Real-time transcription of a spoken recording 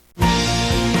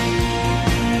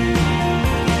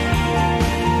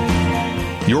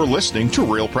You're listening to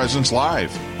Real Presence Live.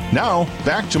 Now,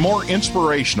 back to more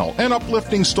inspirational and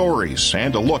uplifting stories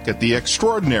and a look at the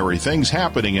extraordinary things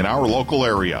happening in our local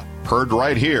area. Heard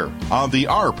right here on the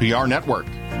RPR Network.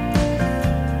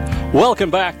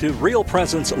 Welcome back to Real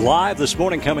Presence Live this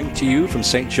morning, coming to you from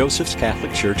St. Joseph's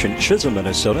Catholic Church in Chisholm,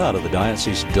 Minnesota, out of the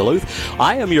Diocese of Duluth.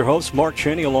 I am your host, Mark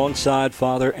Cheney, alongside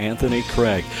Father Anthony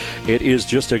Craig. It is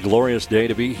just a glorious day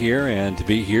to be here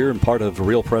and part of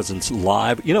Real Presence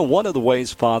Live. You know, one of the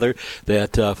ways, Father,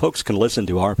 that folks can listen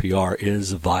to RPR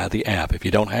is via the app. If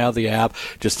you don't have the app,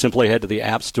 just simply head to the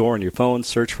App Store on your phone,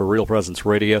 search for Real Presence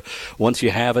Radio. Once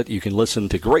you have it, you can listen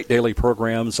to great daily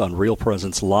programs on Real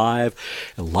Presence Live.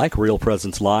 And like Real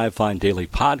Presence Live, find daily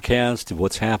podcasts of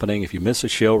what's happening. If you miss a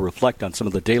show, reflect on some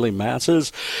of the daily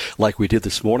masses like we did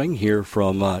this morning here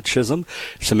from Chisholm.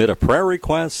 Submit a prayer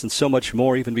request and so much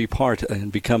more. Even be part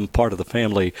and become part of the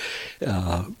family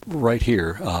right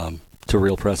here to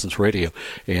Real Presence Radio.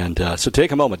 And so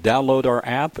take a moment, download our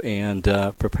app, and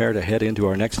prepare to head into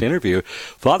our next interview.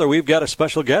 Father, we've got a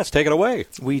special guest. Take it away.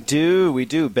 We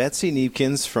do. Betsy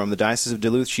Neebkins from the Diocese of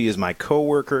Duluth. She is my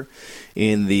co-worker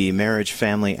in the Marriage,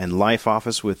 Family, and Life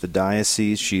Office with the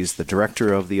Diocese. She's the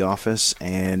director of the office,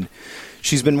 and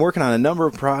she's been working on a number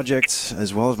of projects,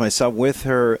 as well as myself, with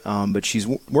her, but she's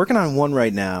working on one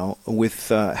right now with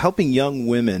helping young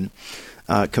women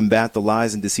combat the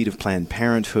lies and deceit of Planned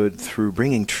Parenthood through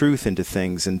bringing truth into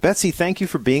things. And Betsy, thank you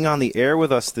for being on the air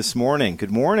with us this morning.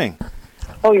 Good morning.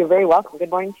 Oh, you're very welcome. Good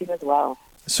morning to you as well.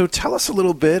 So tell us a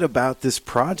little bit about this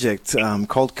project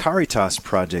called Caritas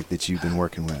Project that you've been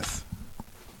working with.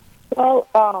 Well,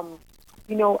 on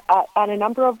a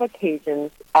number of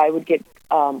occasions, I would get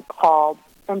called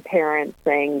from parents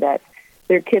saying that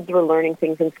their kids were learning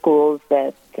things in schools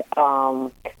that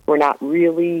were not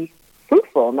really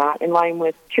fruitful, not in line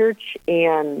with church,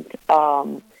 and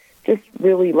just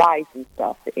really lies and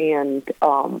stuff. And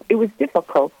it was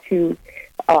difficult to,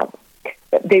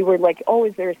 they were like, oh,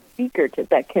 is there a speaker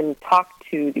that can talk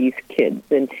to these kids?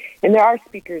 And there are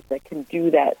speakers that can do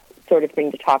that sort of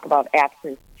thing, to talk about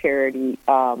abstinence, charity,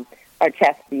 or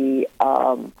chastity,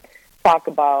 talk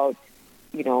about,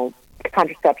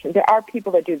 contraception. There are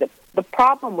people that do that. The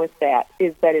problem with that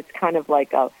is that it's kind of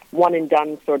like a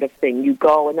one-and-done sort of thing. You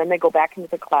go, and then they go back into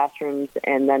the classrooms,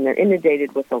 and then they're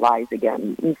inundated with the lies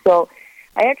again. And so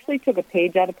I actually took a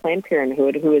page out of Planned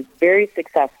Parenthood, who is very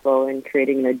successful in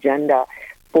creating an agenda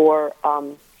for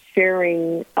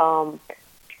sharing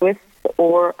twists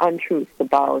or untruths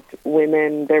about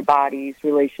women, their bodies,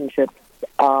 relationships.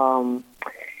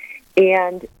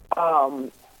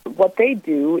 What they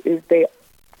do is they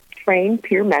train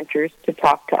peer mentors to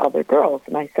talk to other girls.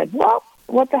 And I said, well,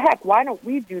 what the heck? Why don't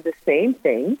we do the same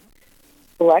thing?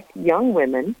 Select young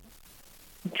women,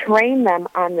 train them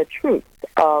on the truth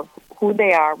of who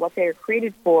they are, what they are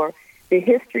created for, the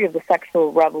history of the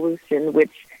sexual revolution,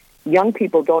 which young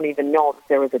people don't even know that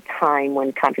there was a time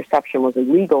when contraception was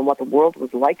illegal and what the world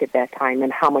was like at that time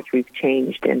and how much we've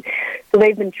changed. And so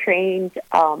they've been trained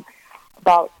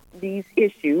about these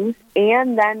issues,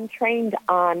 and then trained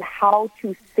on how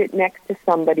to sit next to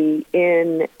somebody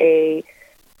in a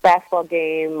basketball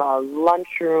game, a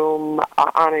lunchroom,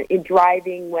 in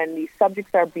driving when these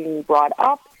subjects are being brought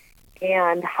up,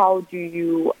 and how do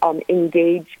you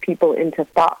engage people into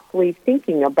thoughtfully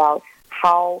thinking about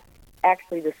how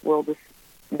actually this world is,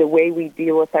 the way we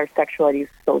deal with our sexuality is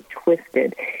so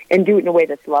twisted, and do it in a way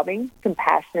that's loving,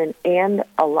 compassionate, and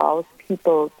allows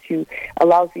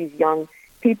these young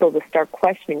people to start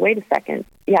questioning, wait a second,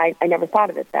 I never thought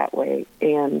of it that way.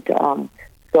 And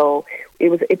so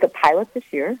it's a pilot this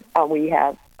year. We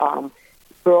have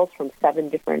girls from 7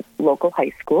 different local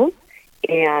high schools,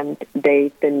 and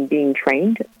they've been being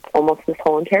trained almost this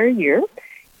whole entire year.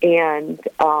 And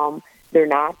they're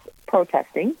not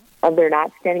protesting. They're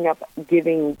not standing up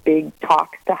giving big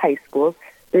talks to high schools.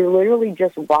 They're literally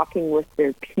just walking with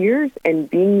their peers and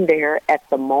being there at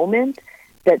the moment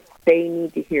that they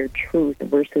need to hear truth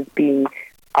versus being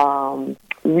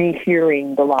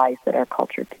rehearing the lies that our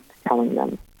culture keeps telling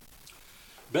them.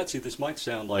 Betsy, this might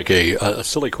sound like a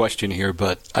silly question here,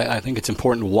 but I think it's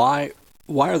important. Why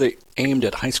are they aimed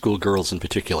at high school girls in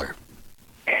particular?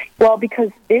 Well, because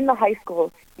in the high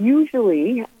school,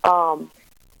 usually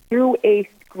through 8th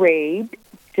grade,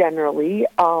 generally,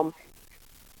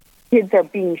 kids are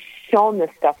being shown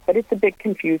this stuff, but it's a bit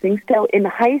confusing still. In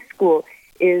high school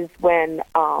is when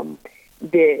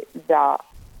the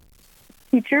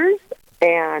teachers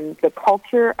and the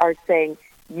culture are saying,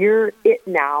 you're it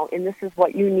now, and this is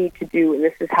what you need to do, and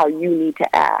this is how you need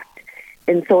to act.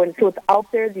 And so it's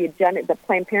out there, the agenda, the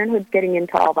Planned Parenthood's getting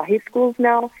into all the high schools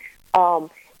now,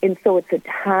 and so it's a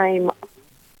time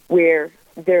where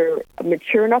they're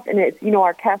mature enough, and it's,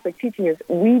 our Catholic teaching is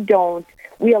we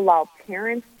allow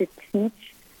parents to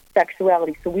teach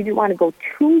sexuality, so we didn't want to go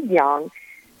too young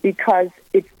because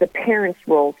it's the parents'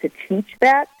 role to teach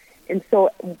that. And so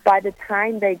by the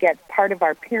time they get, part of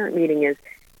our parent meeting is,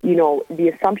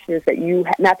 the assumption is that you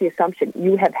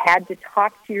have had to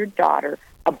talk to your daughter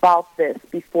about this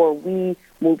before we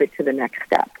move it to the next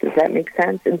step. Does that make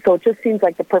sense? And so it just seems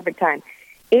like the perfect time.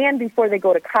 And before they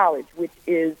go to college, which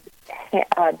is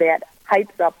that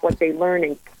hypes up what they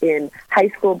learn in high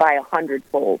school by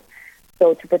 100-fold.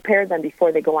 So to prepare them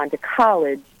before they go on to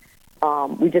college,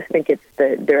 we just think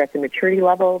they're at the maturity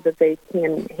level that they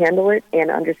can handle it and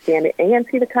understand it and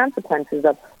see the consequences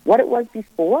of what it was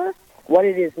before, what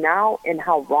it is now, and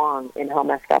how wrong and how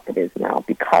messed up it is now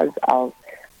because of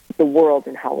the world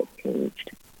and how it's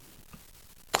changed.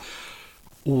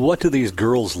 What do these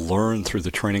girls learn through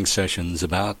the training sessions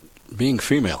about being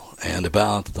female and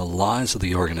about the lies of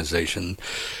the organization,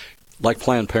 like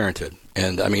Planned Parenthood?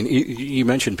 And I mean, you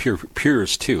mentioned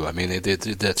peers too. I mean,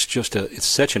 that's just it's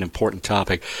such an important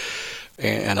topic,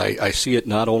 and I see it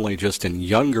not only just in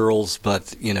young girls,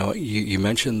 but you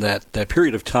mentioned that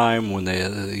period of time when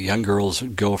the young girls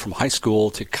go from high school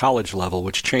to college level,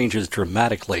 which changes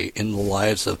dramatically in the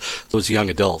lives of those young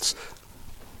adults.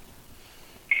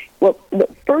 Well, the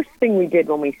first thing we did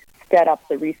when we set up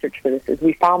the research for this is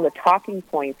we found the talking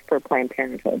points for Planned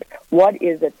Parenthood. What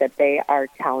is it that they are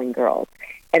telling girls?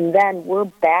 And then we're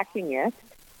backing it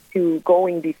to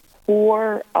going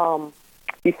before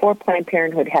Planned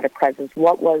Parenthood had a presence.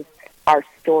 What was our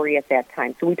story at that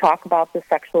time? So we talk about the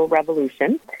sexual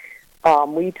revolution.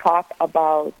 We talk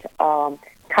about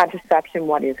contraception.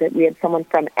 What is it? We had someone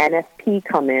from NFP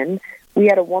come in. We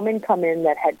had a woman come in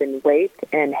that had been raped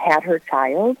and had her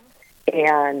child.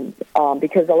 And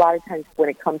because a lot of times when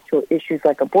it comes to issues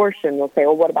like abortion, they'll say,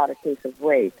 "Oh, what about a case of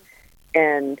rape?"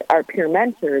 And our peer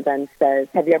mentor then says,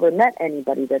 "Have you ever met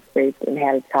anybody that's raped and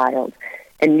had a child?"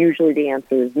 And usually the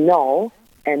answer is no.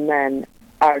 And then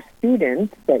our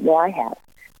students said, "Well, I have."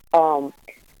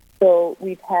 So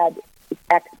we've had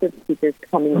expert speakers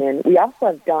coming in. We also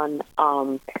have done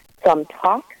some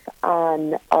talks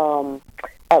on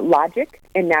logic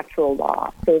and natural law,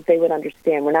 so that they would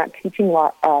understand we're not teaching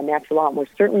natural law, and we're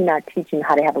certainly not teaching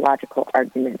how to have a logical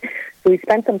argument. So we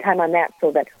spent some time on that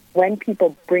so that when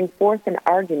people bring forth an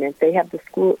argument, they have the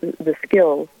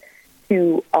skills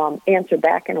to answer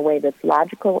back in a way that's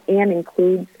logical and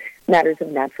includes matters of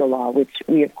natural law, which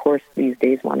we, of course, these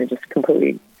days want to just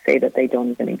completely say that they don't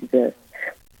even exist.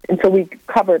 And so we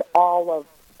covered all of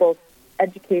both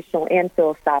educational and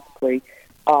philosophically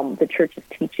the Church's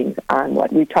teachings on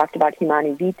what we talked about,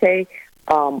 Humanae Vitae,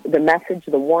 the message,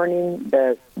 the warning,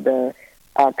 the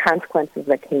consequences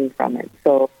that came from it.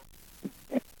 So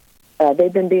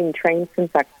they've been being trained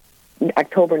since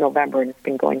October, November, and it's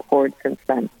been going forward since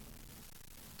then.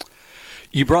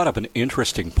 You brought up an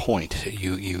interesting point.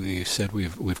 You said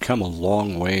we've come a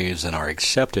long ways in our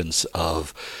acceptance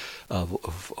of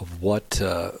what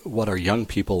our young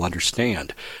people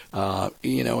understand.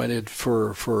 And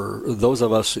for those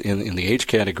of us in the age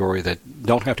category that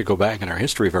don't have to go back in our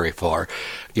history very far,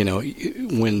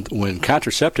 when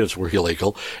contraceptives were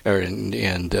illegal,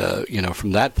 and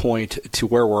from that point to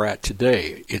where we're at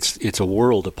today, it's a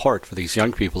world apart for these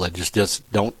young people that just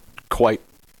don't quite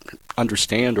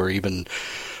understand or even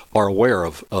are aware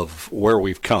of where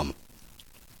we've come.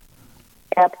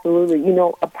 Absolutely.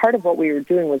 A part of what we were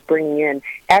doing was bringing in,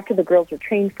 after the girls were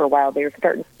trained for a while, they were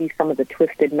starting to see some of the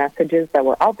twisted messages that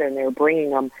were out there, and they were bringing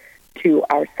them to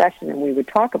our session, and we would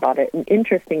talk about it. And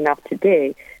interesting enough,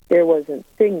 today, there was a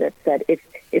thing that said,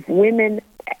 if women,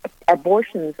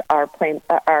 abortions are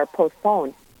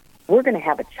postponed, we're going to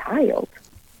have a child.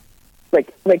 Like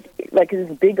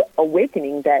this big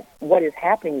awakening that what is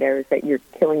happening there is that you're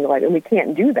killing the life, and we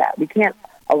can't do that. We can't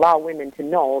allow women to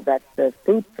know that the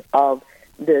fruits of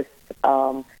this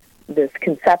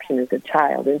conception is a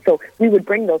child. And so we would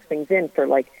bring those things in for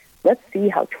let's see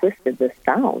how twisted this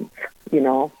sounds,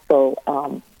 So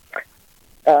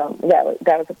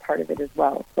that was a part of it as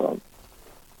well.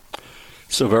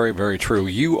 So very, very true.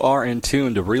 You are in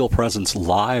tune to Real Presence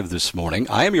Live this morning.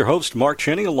 I am your host, Mark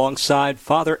Cheney, alongside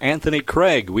Father Anthony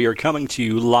Craig. We are coming to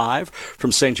you live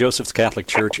from St. Joseph's Catholic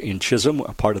Church in Chisholm,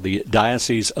 a part of the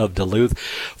Diocese of Duluth.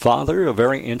 Father, a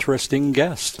very interesting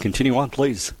guest. Continue on,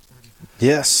 please.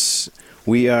 Yes.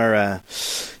 We are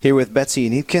here with Betsy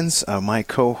Neepkins, my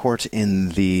cohort in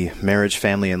the Marriage,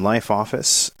 Family, and Life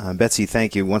office. Betsy,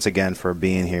 thank you once again for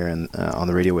being here and on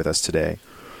the radio with us today.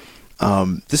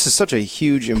 This is such a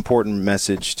huge, important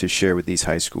message to share with these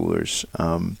high schoolers.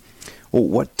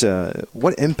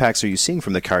 What impacts are you seeing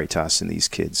from the Caritas in these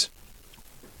kids?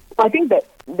 I think that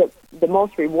the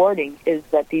most rewarding is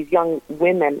that these young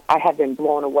women, I have been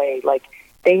blown away. Like,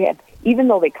 they have, even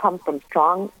though they come from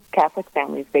strong Catholic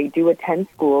families, they do attend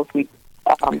schools.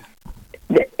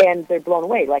 And they're blown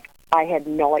away. Like, they had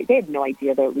no idea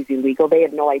that it was illegal. They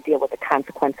had no idea what the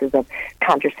consequences of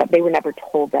contraception. They were never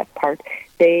told that part.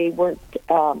 They weren't.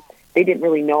 They didn't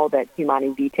really know that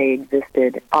Humanae Vitae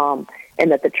existed, and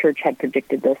that the church had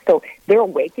predicted this. So their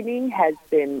awakening has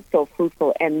been so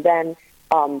fruitful, and then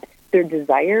their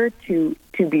desire to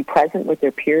be present with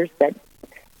their peers that,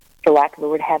 for lack of a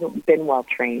word, haven't been well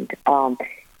trained,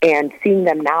 and seeing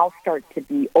them now start to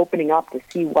be opening up to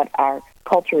see what our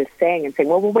culture is saying and saying,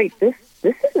 well, wait, this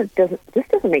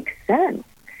doesn't make sense,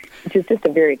 which is just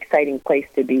a very exciting place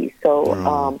to be.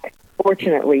 So,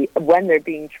 fortunately, when they're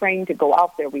being trained to go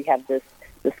out there, we have this.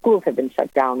 The schools have been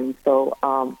shut down, and so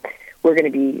we're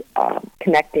going to be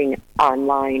connecting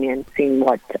online and seeing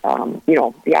what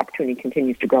the opportunity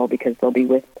continues to grow, because they'll be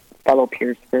with fellow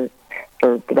peers for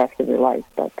the rest of their lives.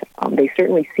 But they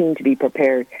certainly seem to be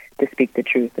prepared to speak the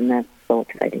truth, and that's so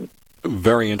exciting.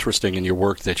 Very interesting in your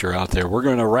work that you're out there. We're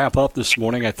going to wrap up this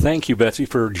morning. I thank you, Betsy,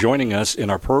 for joining us in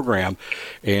our program,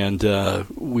 and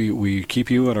we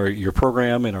keep you in your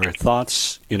program, in our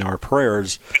thoughts, in our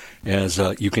prayers as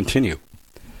you continue.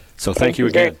 So thank you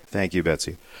again. Thank you,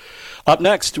 Betsy. Up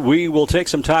next, we will take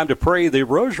some time to pray the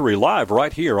Rosary live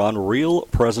right here on Real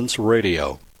Presence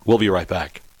Radio. We'll be right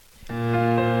back.